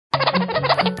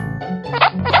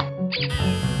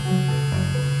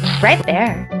Right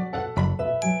there.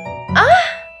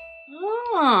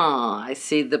 Oh, I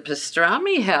see the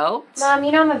pastrami helped. Mom,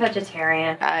 you know I'm a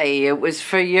vegetarian. Hey, it was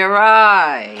for your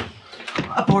eye.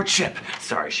 Aboard ship.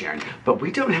 Sorry, Sharon, but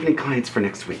we don't have any clients for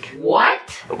next week.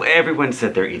 What? Everyone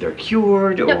said they're either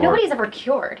cured or... No, nobody's ever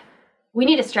cured. We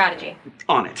need a strategy.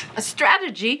 On it. A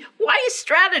strategy? Why a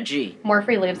strategy? More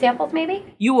free lube samples, maybe?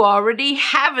 You already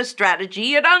have a strategy.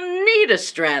 You don't need a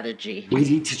strategy. We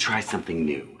need to try something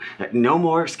new. No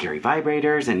more scary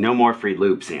vibrators and no more free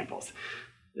lube samples.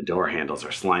 The door handles are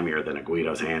slimier than a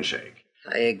Guido's handshake.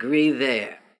 I agree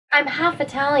there. I'm half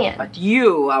Italian. But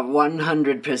you are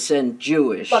 100%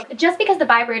 Jewish. Look, just because the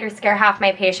vibrators scare half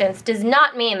my patients does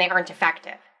not mean they aren't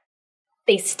effective.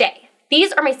 They stay.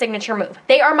 These are my signature move.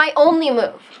 They are my only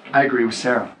move. I agree with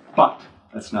Sarah, but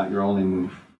that's not your only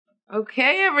move.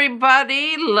 Okay,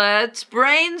 everybody, let's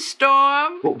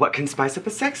brainstorm. Well, what can spice up a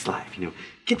sex life?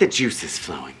 Get the juices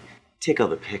flowing. Tickle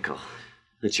the pickle.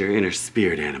 Let your inner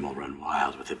spirit animal run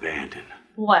wild with abandon.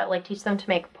 What, like teach them to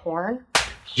make porn?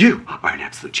 You are an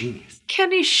absolute genius.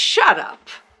 Kenny, shut up.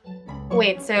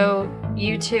 Wait, so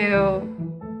you two,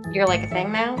 you're like a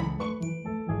thing now?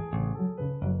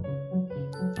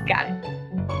 Got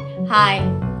it. Hi,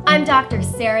 I'm Dr.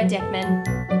 Sarah Dickmann.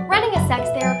 Running a sex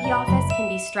therapy office can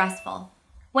be stressful.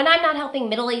 When I'm not helping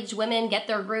middle-aged women get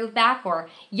their groove back or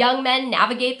young men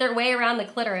navigate their way around the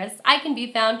clitoris, I can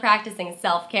be found practicing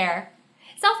self-care.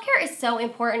 Self-care is so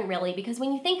important, really, because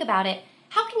when you think about it,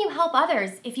 how can you help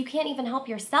others if you can't even help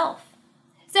yourself?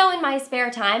 So in my spare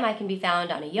time, I can be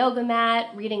found on a yoga mat,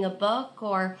 reading a book,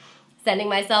 or sending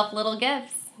myself little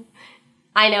gifts.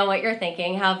 I know what you're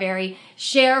thinking, how very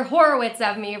Cher Horowitz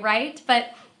of me, right?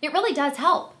 But it really does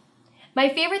help. My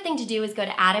favorite thing to do is go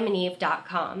to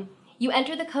adamandeve.com. You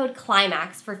enter the code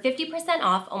CLIMAX for 50%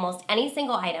 off almost any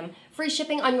single item, free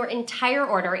shipping on your entire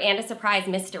order, and a surprise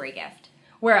mystery gift.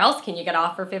 Where else can you get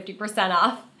off for 50%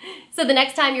 off? So the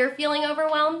next time you're feeling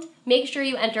overwhelmed, make sure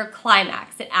you enter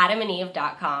CLIMAX at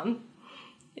adamandeve.com.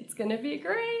 It's gonna be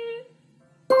great.